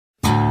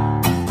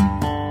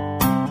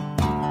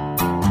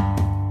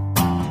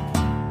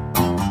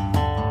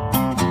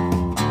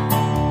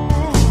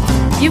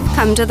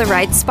come to the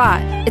right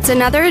spot. It's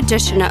another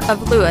edition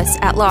of Lewis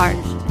at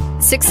Large.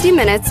 60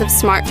 minutes of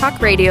smart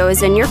talk radio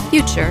is in your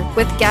future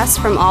with guests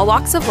from all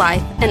walks of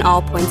life and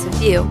all points of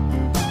view.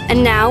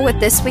 And now, with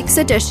this week's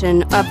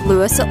edition of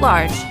Lewis at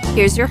Large,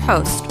 here's your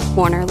host,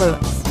 Warner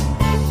Lewis.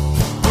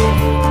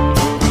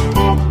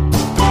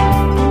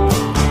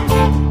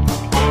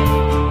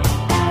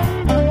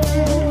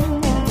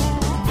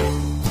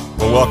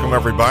 Well, welcome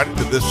everybody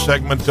to this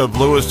segment of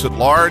Lewis at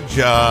Large.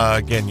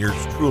 Again, yours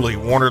truly,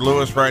 Warner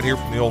Lewis, right here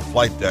from the old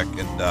flight deck.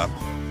 And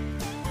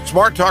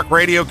Smart Talk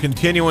Radio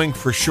continuing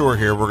for sure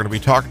here. We're going to be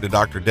talking to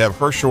Dr. Deb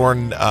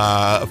Hirshhorn,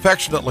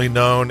 affectionately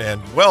known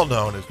and well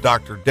known as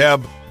Dr.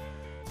 Deb.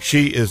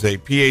 She is a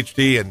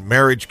PhD and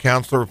marriage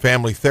counselor,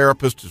 family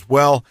therapist as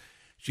well.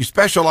 She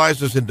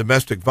specializes in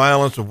domestic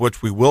violence, of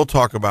which we will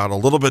talk about a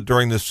little bit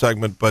during this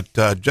segment, but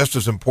just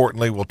as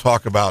importantly, we'll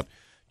talk about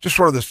just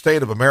sort of the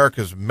state of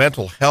America's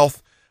mental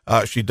health.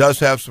 She does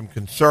have some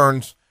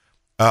concerns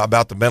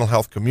about the mental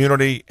health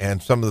community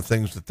and some of the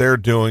things that they're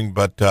doing,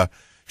 but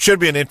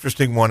should be an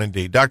interesting one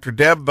indeed. Dr.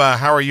 Deb,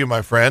 how are you,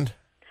 my friend?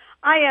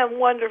 I am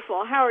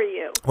wonderful. How are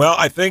you? Well,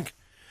 I think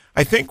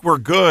we're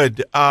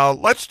good.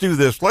 Let's do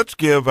this. Let's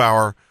give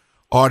our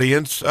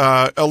audience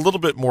a little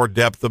bit more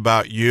depth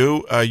about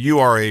you. You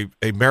are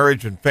a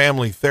marriage and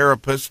family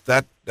therapist.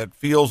 That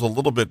feels a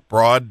little bit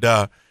broad.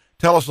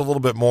 Tell us a little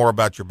bit more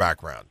about your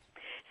background.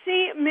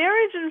 See,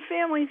 marriage and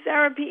family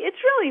therapy, it's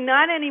really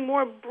not any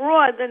more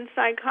broad than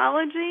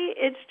psychology.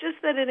 It's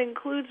just that it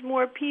includes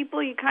more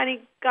people. You kind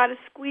of got to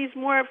squeeze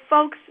more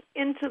folks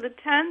into the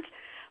tent.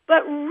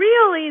 But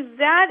really,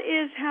 that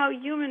is how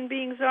human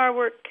beings are.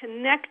 We're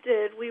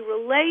connected. We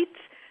relate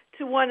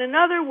to one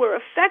another. We're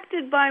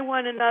affected by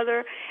one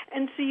another.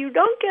 And so you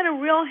don't get a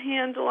real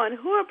handle on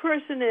who a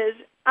person is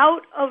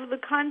out of the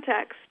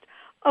context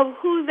of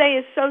who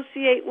they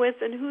associate with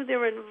and who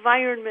their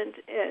environment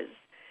is.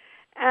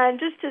 And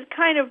just to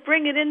kind of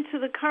bring it into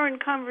the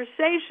current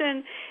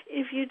conversation,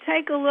 if you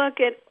take a look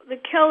at the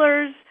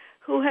killers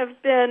who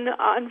have been,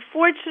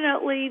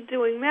 unfortunately,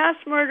 doing mass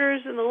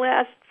murders in the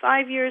last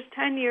 5 years,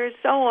 10 years,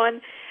 so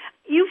on,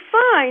 you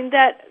find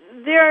that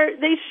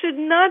they should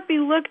not be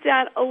looked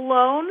at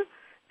alone.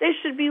 They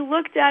should be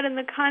looked at in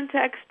the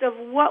context of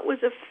what was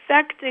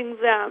affecting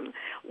them,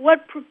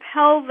 what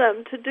propelled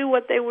them to do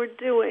what they were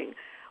doing,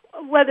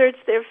 whether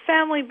it's their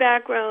family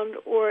background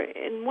or,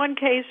 in one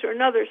case or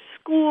another,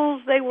 schools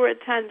they were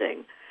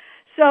attending.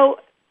 So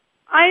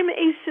I'm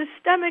a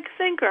systemic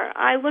thinker.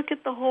 I look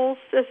at the whole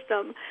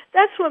system.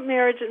 That's what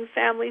marriage and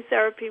family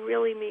therapy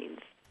really means.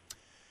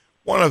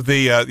 One of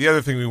the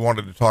other thing we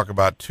wanted to talk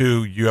about,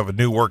 too, you have a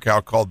new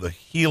workout called The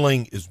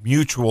Healing is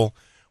Mutual,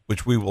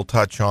 which we will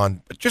touch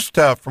on. But just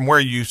from where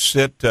you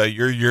sit,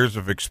 your years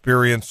of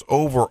experience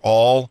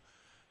overall,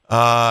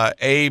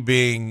 A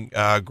being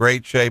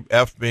great shape,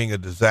 F being a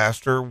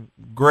disaster,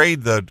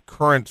 grade the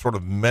current sort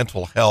of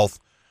mental health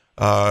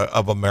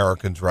of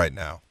Americans right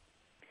now.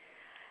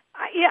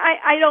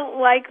 I don't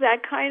like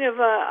that kind of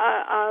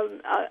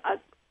a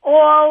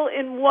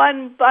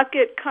all-in-one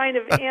bucket kind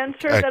of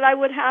answer Okay. that I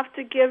would have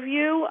to give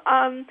you,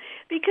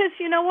 because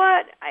you know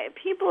what?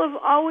 People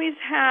have always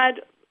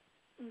had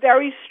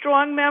very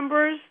strong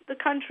members. The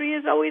country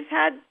has always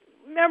had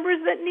members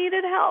that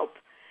needed help.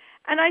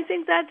 And I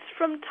think that's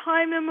from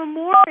time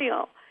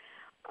immemorial.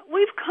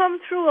 We've come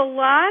through a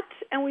lot,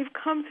 and we've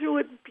come through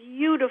it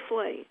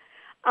beautifully.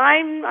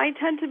 I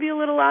tend to be a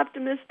little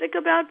optimistic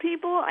about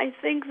people. I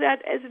think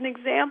that, as an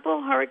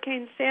example,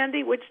 Hurricane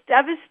Sandy, which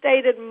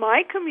devastated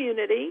my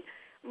community,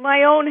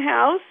 my own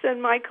house, and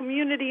my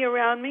community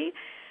around me,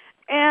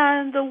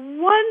 and the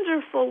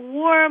wonderful,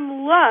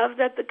 warm love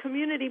that the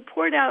community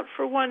poured out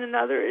for one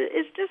another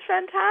is just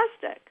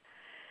fantastic.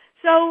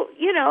 So,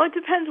 it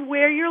depends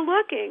where you're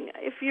looking.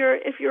 If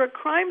you're a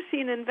crime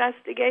scene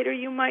investigator,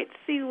 you might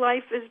see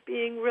life as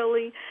being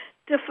really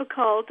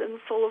difficult and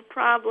full of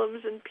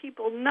problems and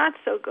people not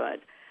so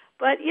good.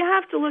 But you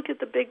have to look at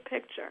the big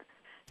picture.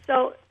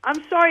 So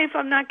I'm sorry if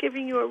I'm not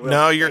giving you a real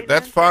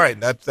that's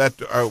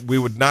answer. Fine. We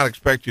would not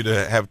expect you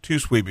to have too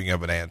sweeping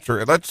of an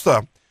answer. Let's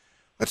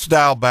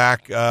dial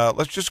back.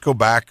 Let's just go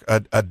back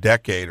a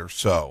decade or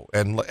so,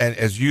 and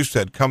as you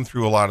said, come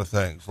through a lot of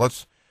things.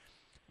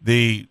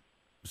 The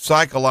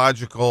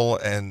psychological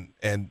and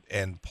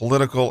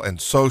political and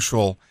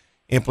social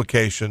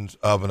implications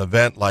of an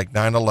event like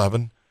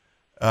 9/11,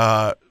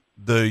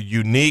 the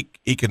unique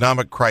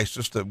economic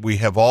crisis that we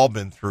have all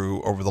been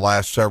through over the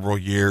last several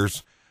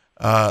years,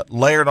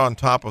 layered on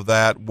top of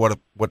that,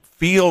 what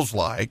feels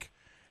like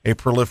a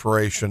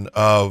proliferation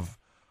of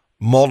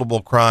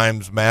multiple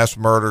crimes, mass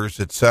murders,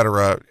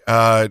 etc.,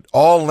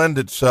 all lend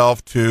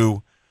itself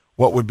to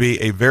what would be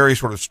a very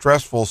sort of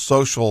stressful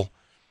social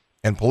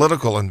and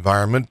political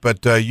environment,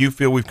 but you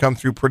feel we've come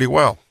through pretty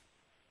well.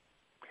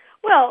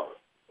 Well,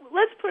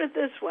 let's put it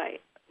this way.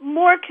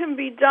 More can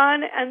be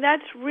done, and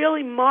that's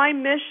really my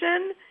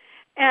mission.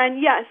 And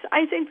yes,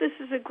 I think this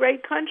is a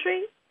great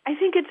country. I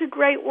think it's a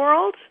great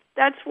world.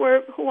 That's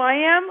who I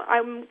am.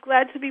 I'm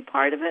glad to be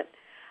part of it.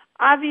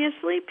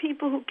 Obviously,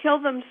 people who kill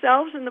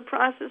themselves in the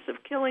process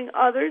of killing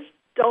others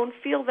don't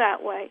feel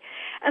that way.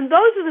 And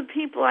those are the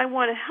people I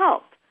want to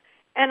help.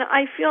 And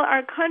I feel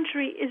our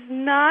country is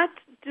not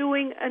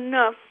doing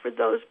enough for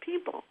those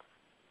people.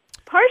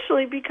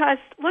 Partially because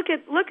look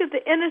at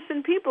the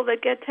innocent people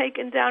that get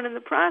taken down in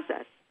the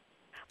process.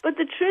 But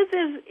the truth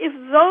is, if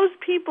those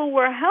people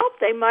were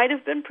helped, they might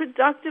have been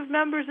productive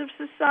members of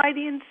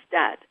society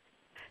instead.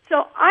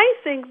 So I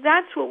think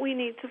that's what we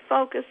need to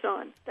focus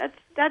on.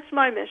 That's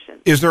my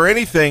mission. Is there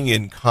anything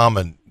in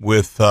common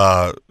with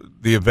the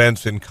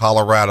events in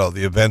Colorado,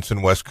 the events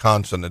in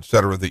Wisconsin, et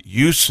cetera, that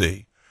you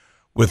see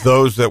with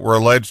those that were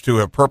alleged to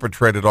have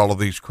perpetrated all of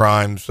these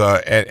crimes?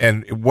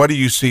 And what do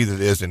you see that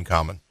is in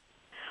common?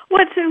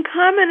 What's in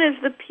common is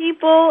the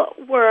people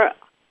were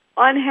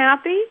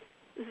unhappy.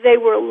 They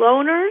were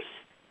loners.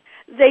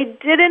 They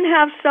didn't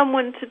have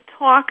someone to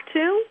talk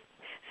to.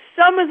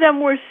 Some of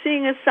them were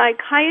seeing a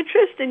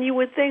psychiatrist, and you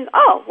would think,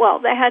 oh, well,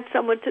 they had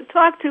someone to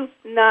talk to.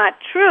 Not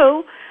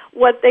true.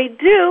 What they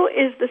do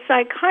is the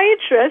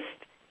psychiatrist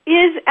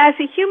is, as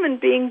a human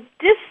being,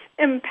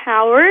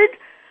 disempowered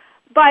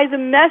by the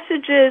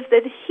messages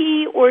that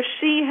he or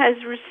she has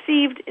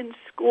received in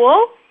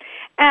school,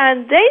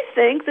 and they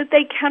think that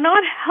they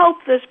cannot help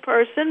this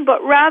person,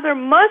 but rather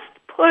must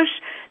push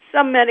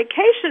some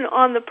medication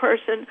on the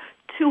person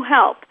to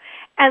help.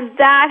 And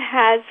that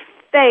has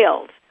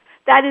failed.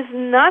 That is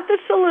not the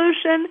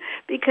solution,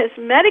 because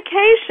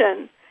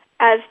medication,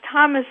 as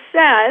Thomas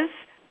says,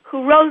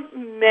 who wrote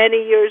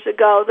many years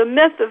ago, The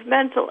Myth of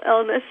Mental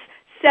Illness,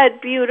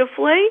 said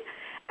beautifully,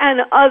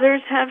 and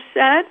others have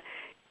said,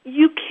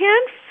 you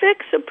can't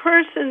fix a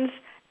person's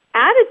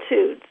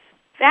attitudes,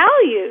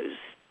 values,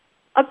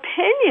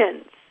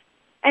 opinions,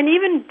 and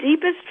even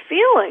deepest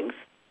feelings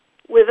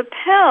with a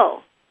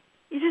pill.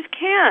 You just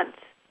can't.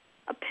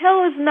 A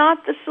pill is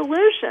not the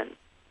solution.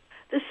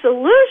 The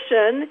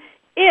solution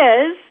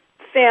is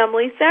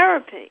family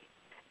therapy,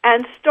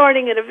 and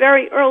starting at a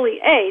very early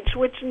age,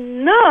 which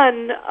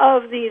none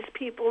of these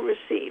people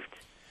received.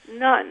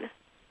 None.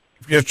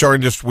 If you just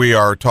joined us, we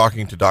are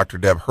talking to Dr.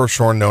 Deb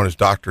Hirshhorn, known as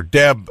Dr.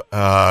 Deb.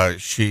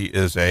 She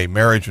is a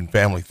marriage and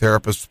family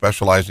therapist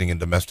specializing in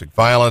domestic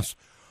violence,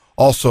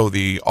 also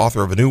the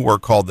author of a new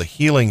work called The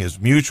Healing is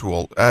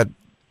Mutual.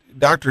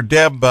 Dr.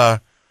 Deb,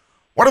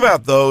 what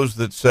about those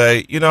that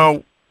say,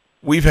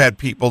 we've had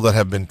people that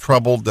have been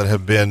troubled, that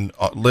have been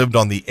lived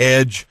on the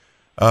edge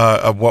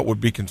of what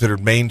would be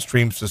considered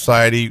mainstream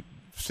society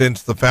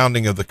since the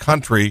founding of the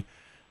country.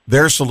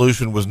 Their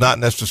solution was not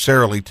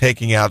necessarily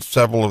taking out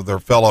several of their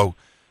fellow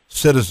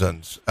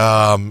citizens.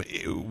 How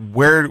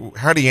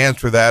do you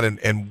answer that,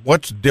 and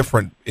what's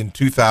different in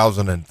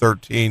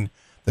 2013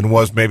 than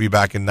was maybe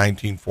back in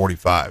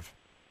 1945?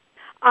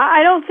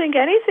 I don't think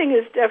anything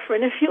is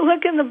different. If you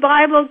look in the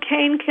Bible,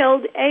 Cain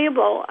killed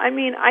Abel. I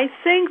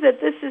think that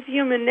this is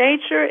human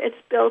nature. It's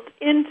built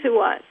into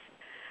us.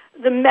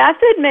 The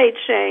method may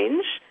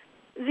change.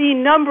 The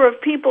number of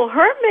people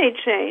hurt may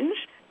change.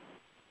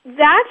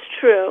 That's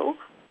true.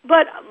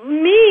 But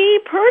me,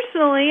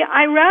 personally,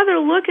 I rather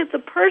look at the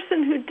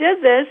person who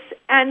did this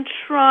and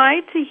try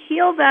to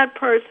heal that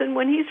person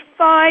when he's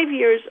 5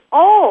 years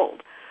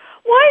old.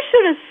 Why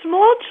should a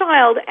small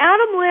child,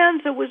 Adam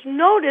Lanza, was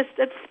noticed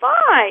at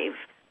 5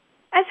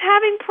 as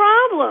having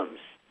problems?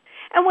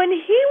 And when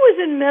he was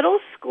in middle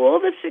school,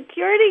 the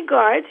security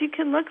guards, you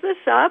can look this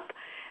up,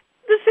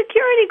 the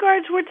security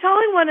guards were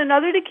telling one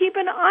another to keep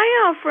an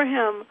eye out for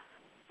him.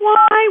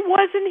 Why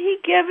wasn't he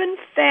given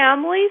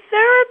family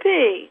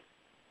therapy?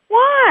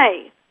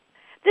 Why?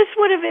 This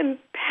would have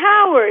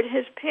empowered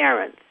his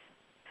parents.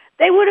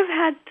 They would have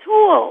had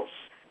tools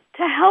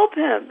to help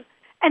him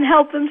and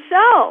help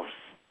themselves.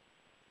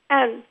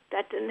 And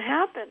that didn't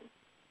happen.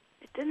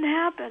 It didn't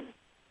happen.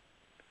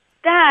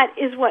 That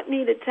is what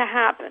needed to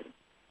happen.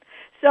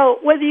 So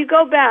whether you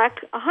go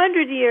back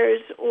 100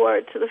 years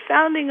or to the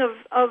founding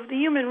of the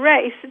human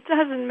race, it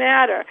doesn't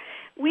matter.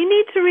 We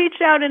need to reach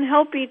out and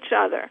help each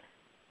other.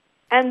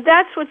 And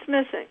that's what's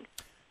missing.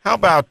 How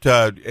about,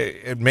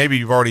 maybe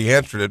you've already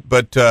answered it,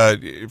 but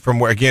from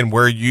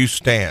where you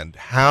stand,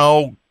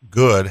 how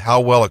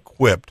well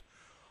equipped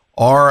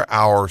are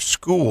our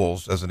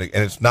schools, and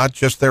it's not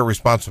just their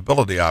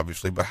responsibility,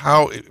 obviously, but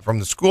how, from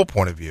the school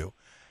point of view,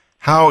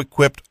 how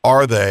equipped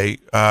are they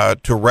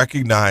to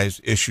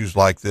recognize issues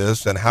like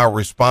this, and how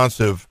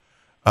responsive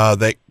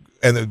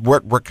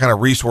what kind of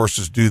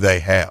resources do they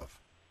have?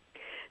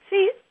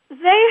 See,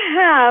 they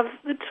have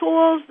the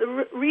tools,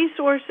 the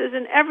resources,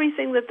 and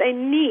everything that they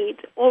need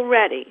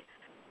already.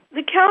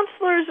 The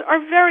counselors are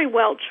very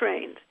well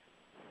trained.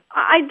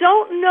 I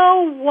don't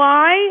know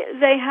why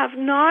they have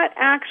not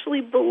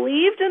actually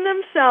believed in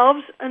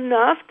themselves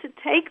enough to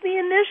take the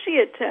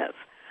initiative.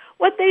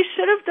 What they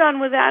should have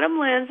done with Adam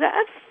Lanza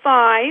at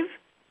 5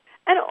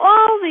 and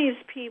all these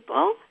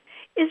people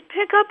is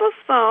pick up a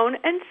phone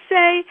and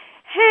say,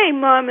 hey,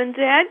 Mom and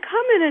Dad,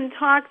 come in and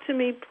talk to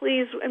me,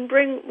 please, and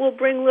we'll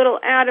bring little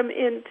Adam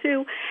in,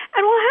 too,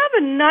 and we'll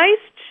have a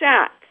nice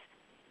chat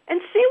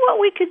and see what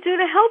we could do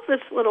to help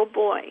this little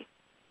boy.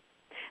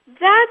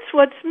 That's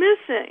what's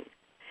missing.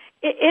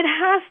 It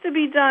has to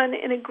be done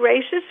in a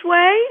gracious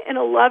way, in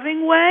a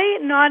loving way,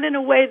 not in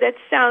a way that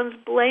sounds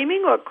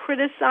blaming or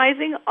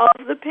criticizing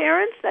of the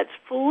parents. That's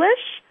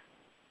foolish.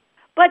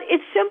 But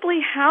it's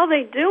simply how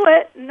they do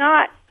it,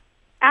 not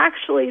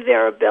actually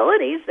their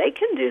abilities. They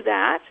can do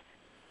that.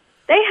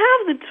 They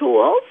have the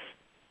tools.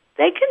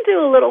 They can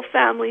do a little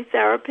family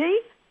therapy.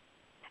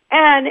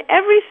 And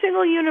every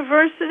single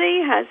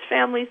university has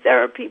family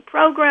therapy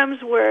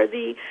programs where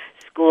the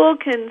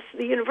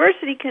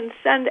university can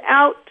send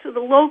out to the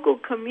local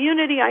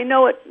community. I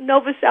know at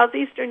Nova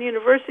Southeastern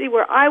University,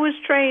 where I was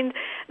trained,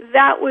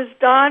 that was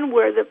done,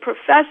 where the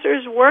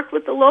professors worked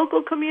with the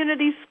local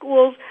community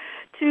schools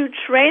to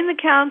train the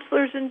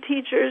counselors and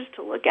teachers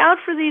to look out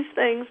for these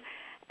things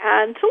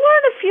and to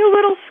learn a few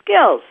little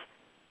skills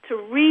to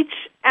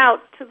reach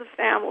out to the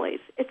families.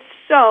 It's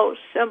so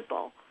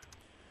simple.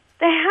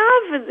 They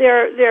have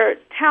their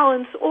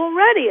talents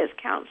already as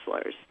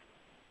counselors.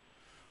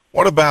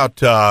 What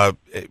about, I've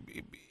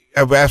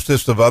asked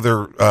this of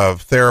other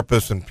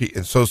therapists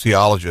and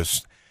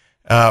sociologists.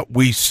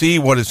 We see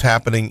what is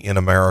happening in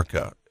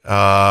America.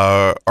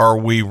 Are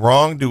we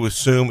wrong to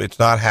assume it's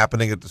not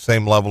happening at the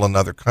same level in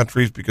other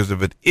countries? Because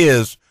if it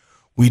is,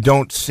 we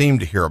don't seem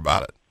to hear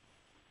about it.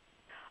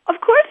 Of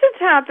course it's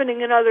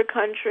happening in other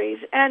countries.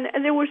 And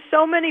there were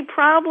so many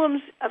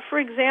problems. For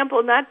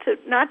example, not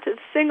to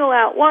single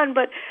out one,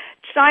 but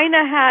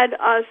China had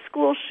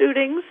school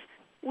shootings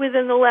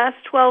within the last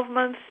 12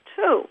 months,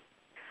 too.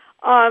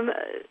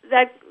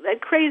 That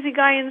crazy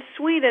guy in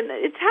Sweden,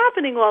 it's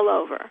happening all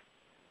over.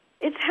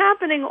 It's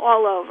happening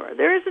all over.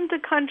 There isn't a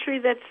country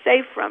that's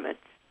safe from it.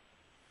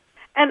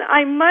 And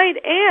I might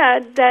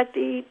add that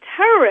the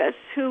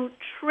terrorists who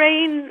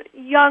train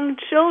young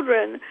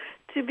children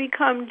to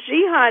become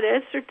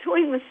jihadists are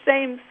doing the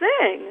same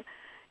thing.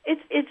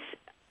 It's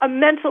a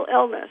mental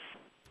illness,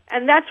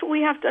 and that's what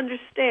we have to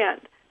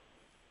understand.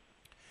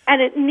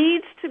 And it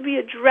needs to be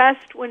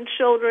addressed when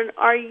children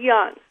are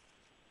young.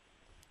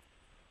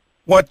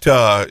 What,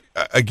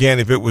 again,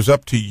 if it was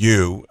up to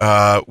you,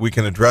 we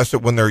can address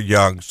it when they're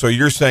young. So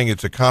you're saying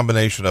it's a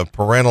combination of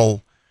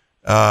parental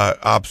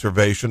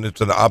observation. It's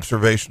an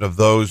observation of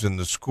those in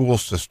the school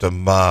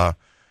system.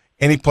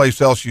 Any place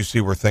else you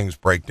see where things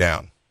break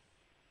down?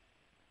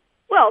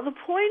 Well, the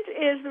point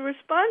is the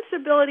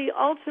responsibility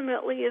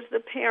ultimately is the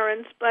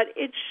parents, but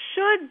it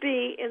should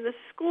be in the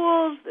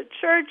schools, the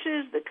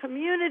churches, the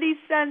community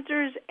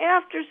centers,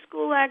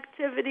 after-school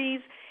activities,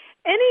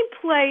 any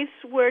place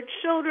where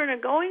children are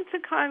going to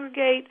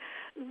congregate.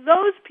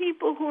 Those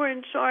people who are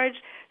in charge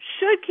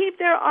should keep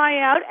their eye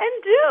out,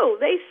 and do.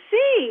 They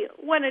see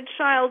when a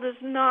child is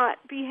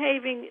not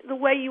behaving the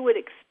way you would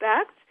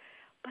expect,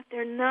 but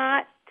they're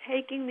not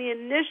taking the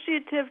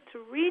initiative to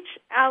reach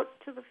out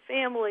to the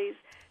families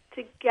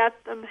to get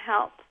them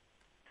help.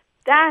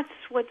 That's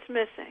what's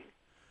missing.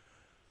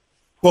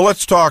 Well,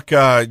 let's talk,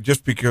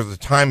 just because the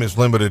time is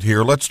limited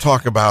here, let's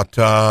talk about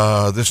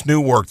this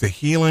new work, The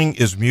Healing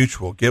is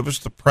Mutual. Give us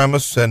the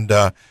premise and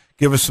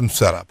give us some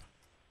setup.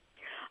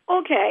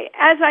 Okay.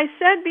 As I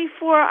said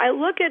before, I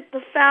look at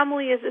the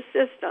family as a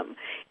system.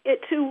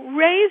 To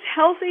raise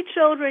healthy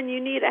children,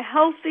 you need a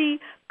healthy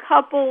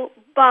couple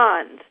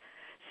bond.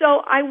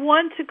 So I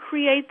want to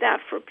create that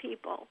for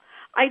people.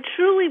 I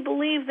truly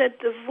believe that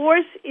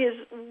divorce is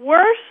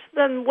worse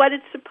than what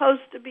it's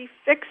supposed to be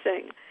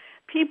fixing.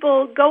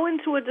 People go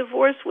into a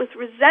divorce with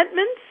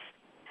resentments,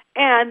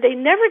 and they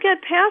never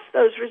get past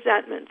those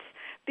resentments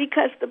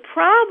because the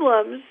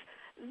problems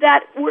that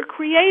were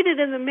created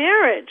in the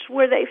marriage,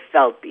 where they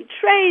felt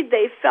betrayed,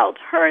 they felt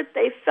hurt,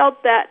 they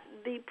felt that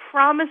the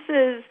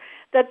promises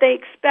that they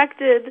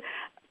expected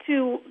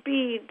to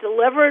be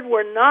delivered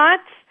were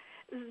not,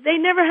 they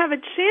never have a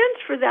chance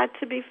for that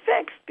to be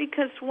fixed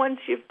because once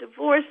you've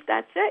divorced,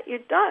 that's it, you're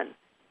done.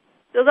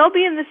 So they'll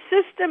be in the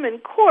system in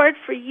court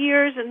for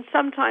years and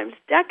sometimes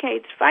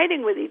decades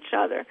fighting with each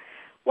other.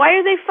 Why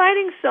are they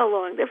fighting so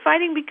long? They're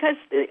fighting because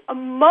the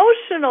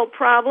emotional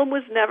problem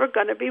was never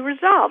going to be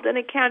resolved, and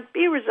it can't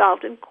be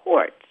resolved in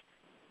court.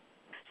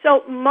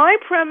 So my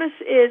premise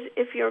is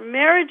if your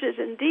marriage is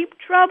in deep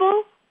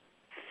trouble,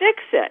 fix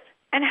it.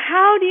 And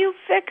how do you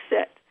fix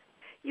it?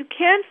 You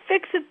can't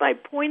fix it by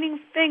pointing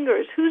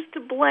fingers. Who's to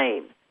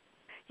blame?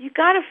 You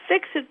got to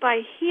fix it by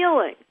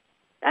healing.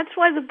 That's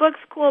why the book's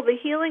called The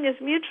Healing is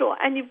Mutual,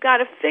 and you've got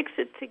to fix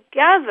it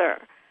together.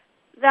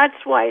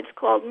 That's why it's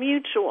called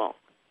mutual.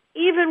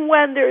 Even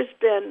when there's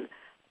been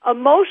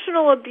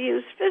emotional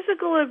abuse,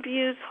 physical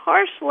abuse,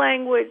 harsh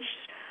language,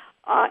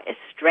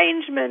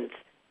 estrangement,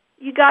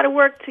 you got to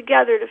work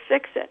together to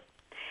fix it.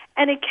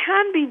 And it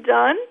can be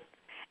done,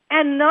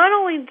 and not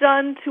only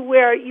done to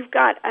where you've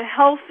got a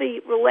healthy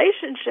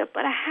relationship,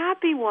 but a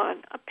happy one,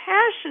 a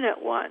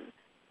passionate one.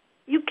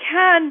 You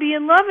can be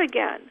in love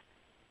again.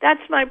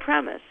 That's my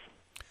premise.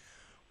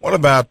 What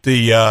about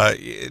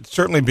it's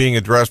certainly being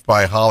addressed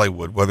by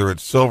Hollywood, whether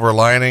it's Silver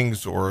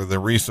Linings or the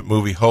recent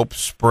movie Hope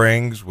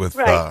Springs with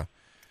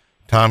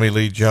Tommy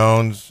Lee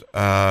Jones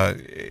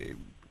and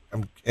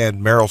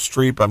Meryl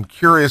Streep? I'm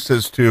curious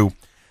as to,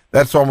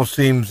 that almost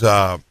seems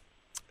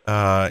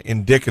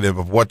indicative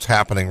of what's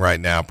happening right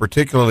now,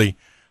 particularly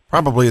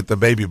probably at the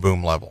baby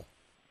boom level?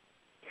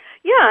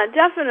 Yeah,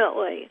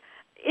 definitely.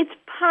 It's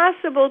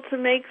possible to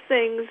make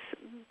things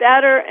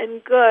better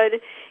and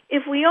good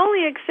if we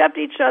only accept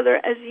each other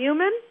as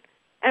human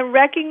and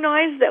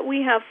recognize that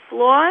we have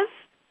flaws,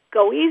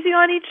 go easy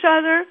on each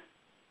other,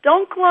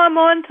 don't glom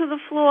on to the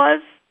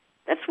flaws.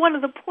 That's one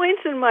of the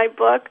points in my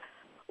book.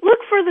 Look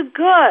for the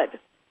good.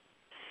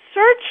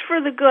 Search for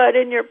the good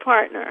in your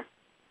partner.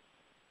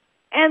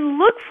 And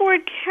look for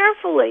it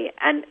carefully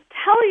and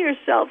tell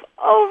yourself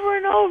over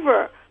and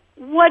over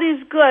what is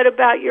good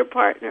about your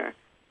partner.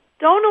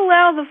 Don't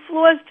allow the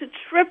flaws to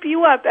trip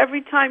you up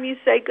every time you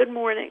say good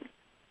morning.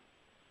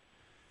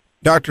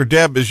 Dr.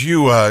 Deb, as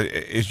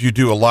you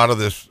do a lot of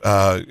this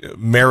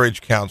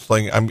marriage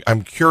counseling,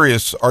 I'm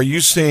curious, are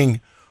you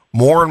seeing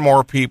more and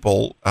more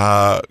people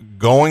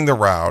going the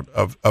route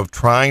of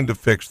trying to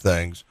fix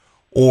things,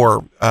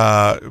 or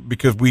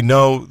because we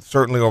know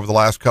certainly over the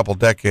last couple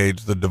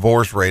decades the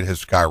divorce rate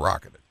has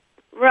skyrocketed?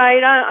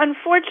 Right.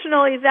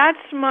 Unfortunately,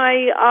 that's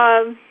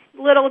my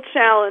little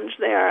challenge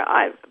there.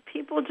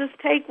 People just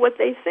take what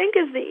they think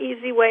is the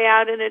easy way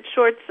out, and it's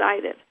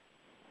short-sighted,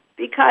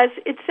 because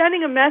it's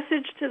sending a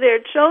message to their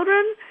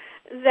children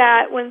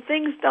that when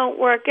things don't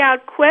work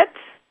out, quit.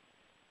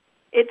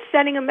 It's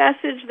sending a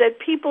message that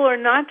people are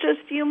not just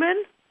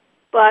human,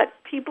 but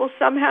people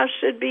somehow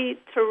should be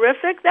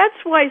terrific.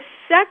 That's why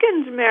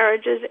second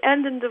marriages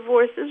end in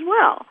divorce as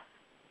well.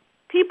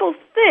 People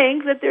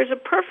think that there's a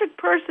perfect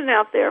person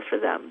out there for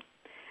them,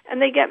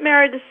 and they get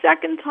married a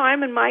second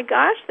time, and my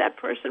gosh, that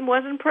person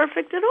wasn't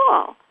perfect at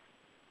all.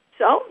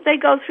 So they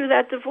go through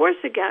that divorce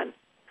again.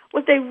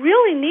 What they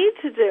really need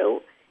to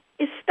do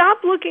is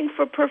stop looking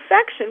for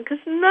perfection, because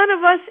none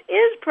of us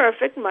is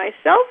perfect,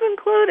 myself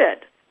included.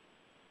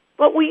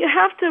 But we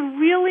have to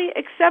really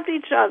accept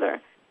each other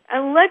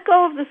and let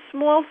go of the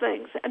small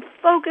things and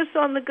focus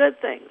on the good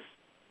things.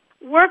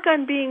 Work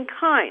on being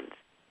kind.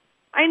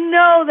 I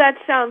know that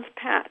sounds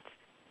pat.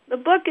 The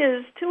book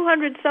is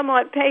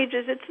 200-some-odd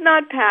pages. It's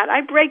not pat.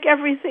 I break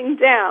everything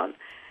down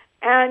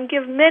and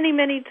give many,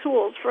 many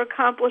tools for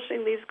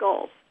accomplishing these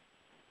goals.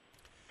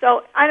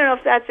 So I don't know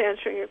if that's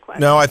answering your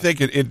question. No, I think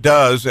it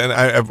does, and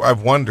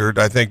I've wondered,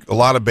 I think a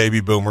lot of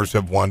baby boomers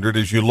have wondered,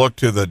 as you look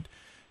to the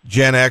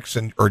Gen X,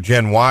 or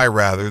Gen Y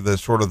rather, the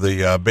sort of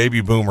the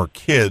baby boomer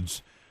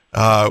kids,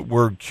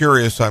 we're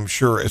curious, I'm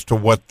sure, as to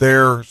what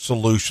their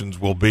solutions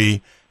will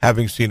be,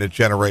 having seen a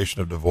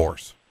generation of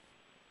divorce.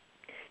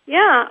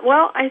 Yeah,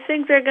 well, I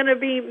think they're going to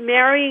be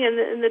marrying,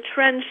 and the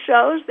trend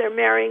shows they're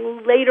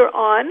marrying later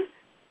on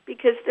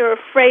because they're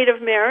afraid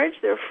of marriage.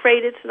 They're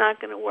afraid it's not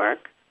going to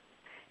work.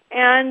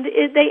 And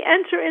they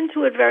enter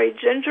into it very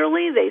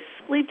gingerly. They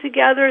sleep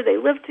together. They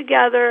live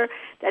together.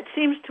 That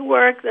seems to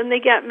work. Then they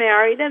get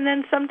married, and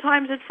then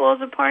sometimes it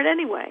falls apart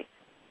anyway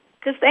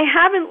because they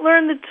haven't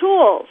learned the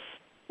tools,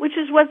 which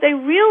is what they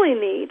really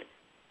need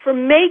for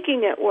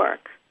making it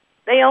work.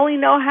 They only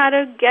know how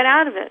to get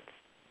out of it,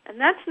 and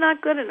that's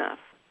not good enough.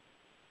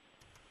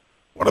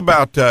 What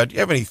about, do you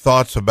have any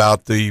thoughts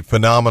about the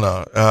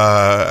phenomena,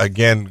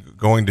 again,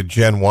 going to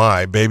Gen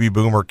Y, baby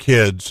boomer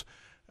kids,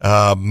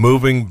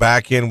 moving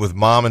back in with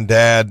mom and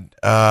dad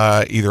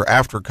either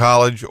after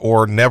college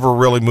or never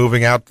really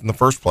moving out in the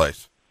first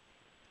place?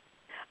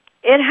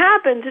 It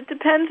happens. It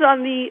depends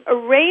on the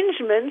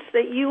arrangements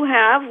that you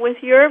have with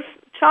your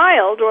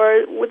child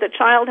or what the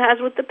child has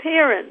with the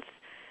parents.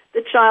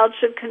 The child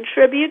should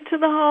contribute to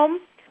the home,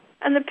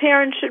 and the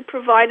parent should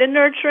provide a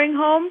nurturing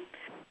home.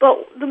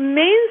 But the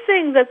main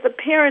thing that the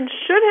parents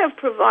should have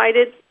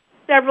provided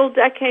several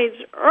decades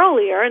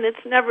earlier, and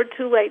it's never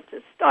too late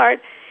to start,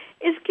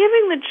 is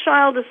giving the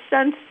child a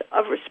sense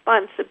of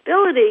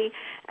responsibility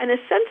and a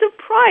sense of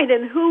pride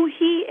in who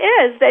he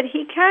is, that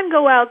he can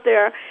go out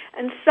there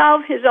and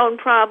solve his own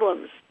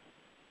problems.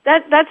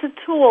 That's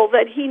a tool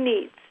that he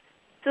needs,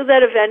 so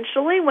that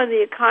eventually, when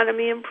the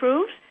economy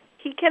improves,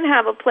 he can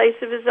have a place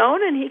of his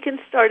own and he can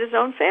start his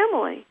own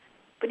family.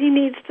 But he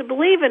needs to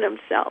believe in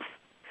himself,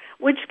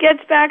 which gets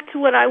back to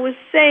what I was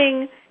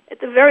saying at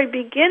the very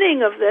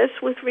beginning of this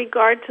with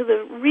regard to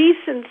the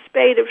recent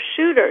spate of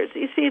shooters.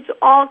 You see, it's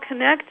all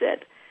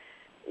connected.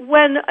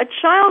 When a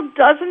child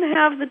doesn't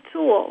have the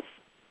tools,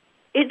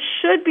 it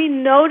should be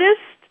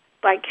noticed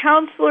by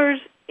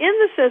counselors in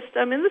the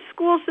system, in the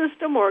school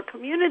system or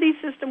community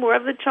system,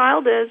 wherever the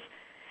child is,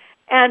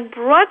 and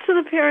brought to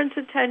the parents'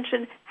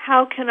 attention,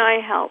 how can I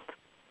help?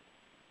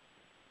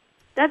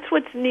 That's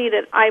what's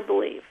needed, I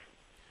believe.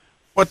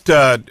 What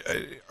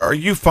are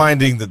you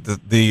finding that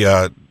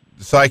the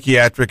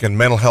psychiatric and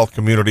mental health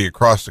community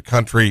across the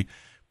country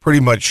pretty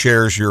much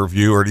shares your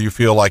view, or do you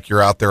feel like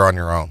you're out there on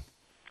your own?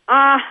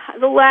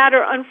 The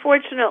latter,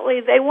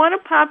 unfortunately. They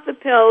want to pop the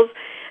pills.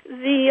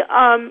 The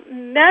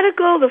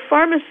the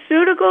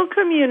pharmaceutical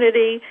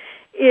community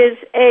is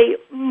a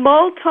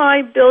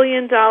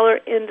multi-billion-dollar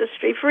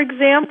industry. For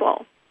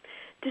example,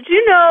 did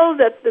you know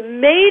that the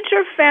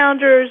major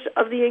founders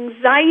of the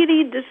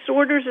Anxiety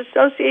Disorders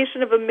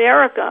Association of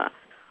America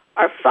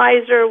are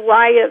Pfizer,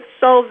 Wyeth,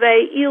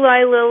 Solvay,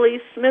 Eli Lilly,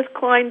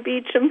 SmithKline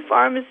Beecham,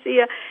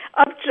 Pharmacia?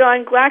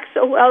 Upjohn,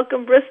 Glaxo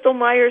Wellcome, Bristol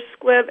Myers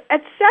Squibb,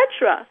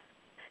 etc.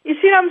 You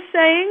see what I'm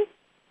saying?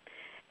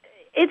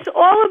 It's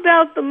all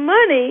about the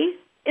money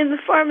in the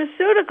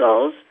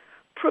pharmaceuticals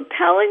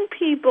propelling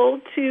people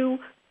to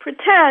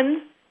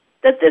pretend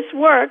that this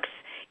works,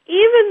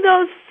 even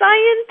though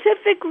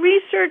scientific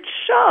research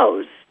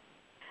shows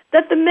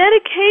that the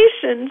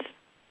medications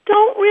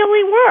don't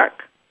really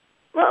work.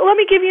 Well, let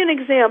me give you an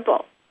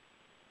example.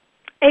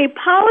 A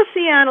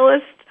policy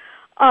analyst,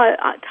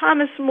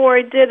 Thomas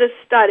Moore, did a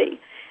study.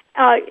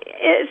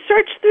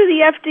 Searched through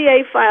the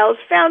FDA files,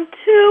 found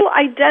 2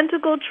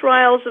 identical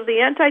trials of the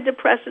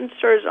antidepressant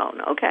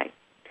Surzone. Okay.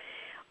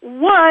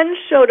 One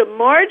showed a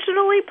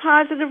marginally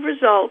positive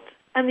result,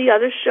 and the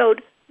other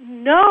showed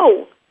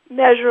no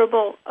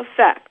measurable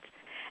effect.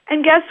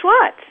 And guess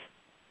what?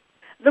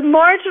 The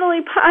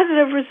marginally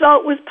positive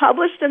result was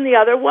published, and the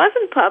other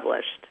wasn't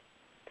published.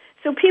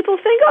 So people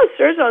think, oh,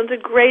 Surzone's a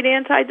great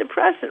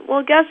antidepressant.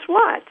 Well, guess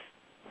what?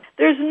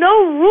 There's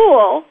no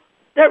rule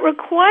that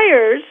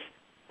requires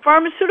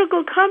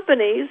pharmaceutical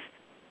companies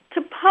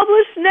to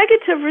publish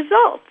negative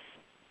results.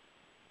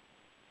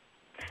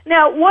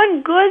 Now,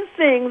 one good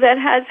thing that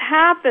has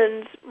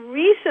happened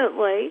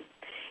recently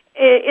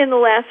in the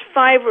last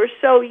 5 or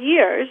so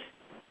years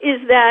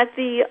is that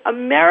the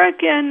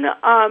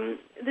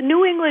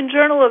New England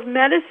Journal of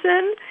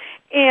Medicine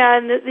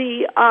and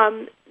the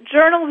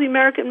Journal of the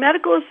American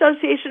Medical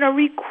Association are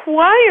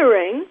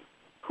requiring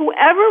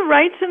whoever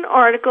writes an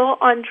article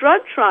on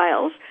drug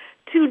trials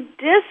to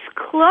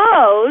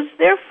disclose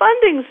their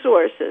funding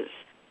sources.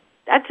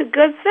 That's a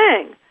good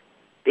thing,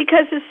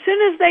 because as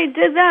soon as they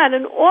did that,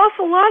 an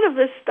awful lot of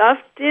this stuff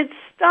did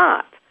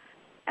stop.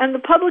 And the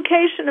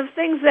publication of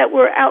things that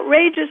were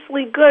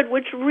outrageously good,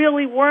 which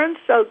really weren't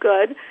so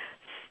good,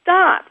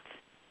 stopped.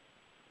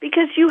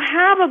 Because you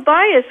have a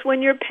bias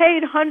when you're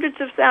paid hundreds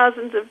of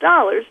thousands of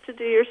dollars to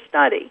do your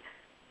study.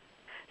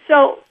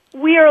 So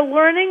we are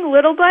learning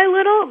little by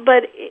little,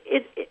 but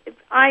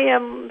I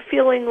am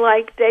feeling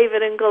like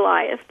David and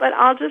Goliath. But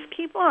I'll just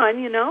keep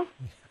on, you know.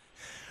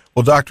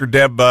 Well, Dr.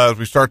 Deb, as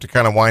we start to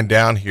kind of wind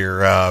down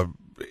here,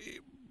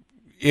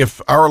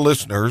 if our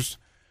listeners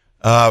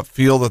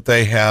feel that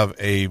they have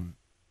a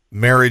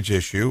marriage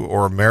issue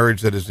or a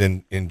marriage that is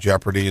in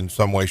jeopardy in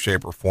some way,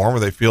 shape, or form, or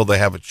they feel they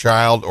have a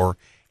child or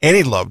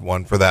any loved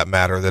one, for that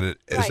matter, that it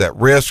is at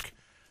risk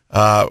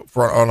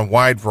on a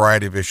wide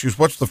variety of issues,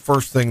 what's the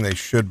first thing they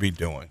should be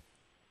doing?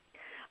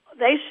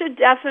 They should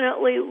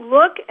definitely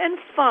look and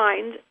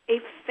find a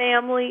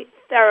family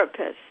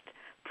therapist,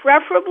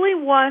 preferably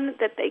one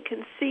that they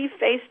can see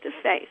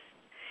face-to-face.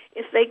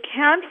 If they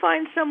can't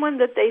find someone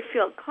that they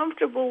feel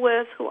comfortable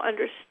with, who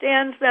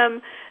understands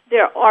them,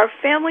 there are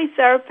family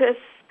therapists,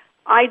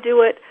 I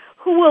do it,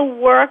 who will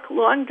work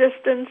long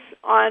distance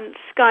on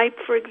Skype,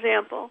 for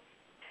example.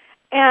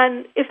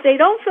 And if they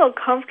don't feel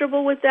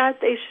comfortable with that,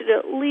 they should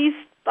at least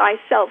buy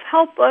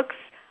self-help books.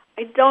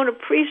 I don't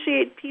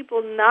appreciate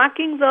people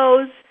knocking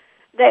those.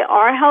 They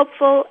are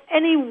helpful.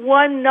 Any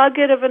one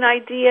nugget of an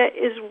idea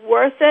is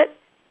worth it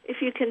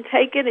if you can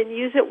take it and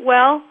use it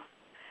well.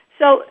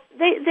 So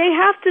they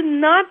have to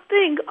not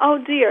think, oh,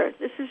 dear,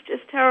 this is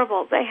just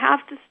terrible. They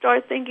have to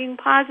start thinking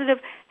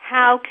positive.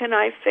 How can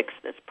I fix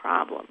this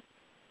problem?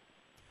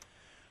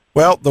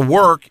 Well, the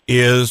work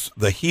is,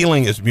 the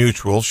healing is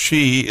mutual.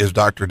 She is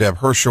Dr. Deb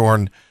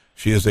Hirshhorn.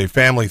 She is a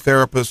family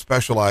therapist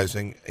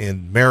specializing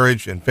in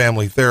marriage and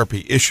family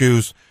therapy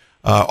issues,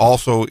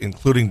 also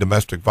including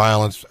domestic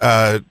violence.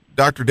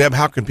 Dr. Deb,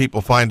 how can people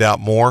find out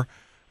more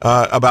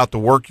about the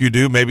work you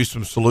do, maybe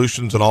some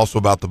solutions, and also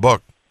about the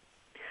book?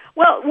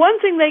 Well, one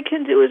thing they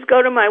can do is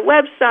go to my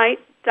website,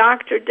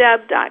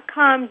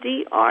 drdeb.com,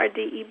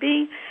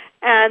 D-R-D-E-B,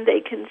 and they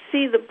can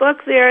see the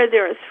book there.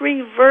 There are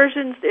 3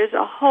 versions. There's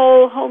a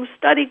whole home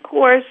study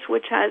course,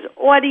 which has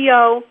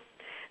audio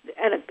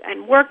and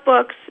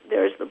workbooks.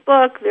 There's the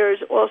book.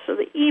 There's also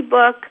the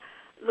e-book.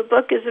 The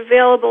book is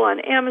available on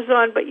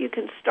Amazon, but you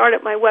can start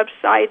at my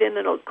website, and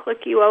it'll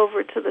click you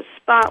over to the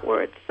spot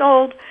where it's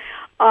sold.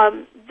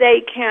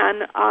 They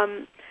can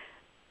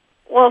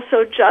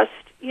also just,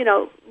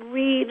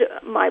 read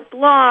my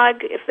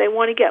blog. If they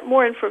want to get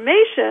more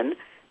information,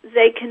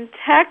 they can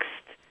text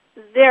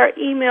their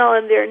email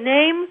and their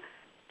name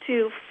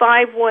to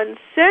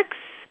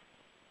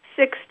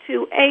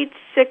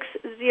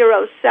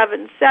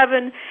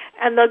 516-628-6077,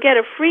 and they'll get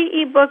a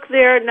free ebook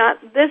there,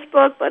 not this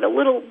book, but a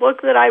little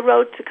book that I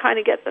wrote to kind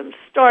of get them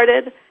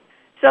started.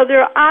 So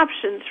there are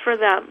options for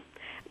them,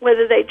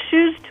 whether they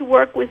choose to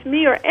work with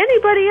me or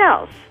anybody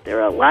else.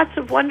 There are lots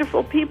of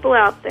wonderful people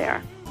out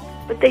there,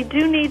 but they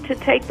do need to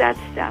take that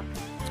step.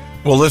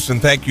 Well, listen,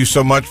 thank you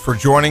so much for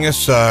joining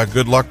us.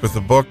 Good luck with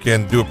the book,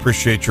 and do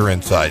appreciate your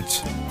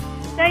insights.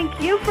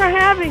 Thank you for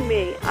having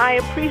me. I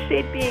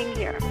appreciate being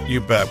here. You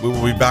bet. We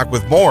will be back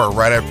with more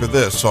right after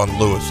this on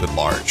Lewis at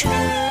Large.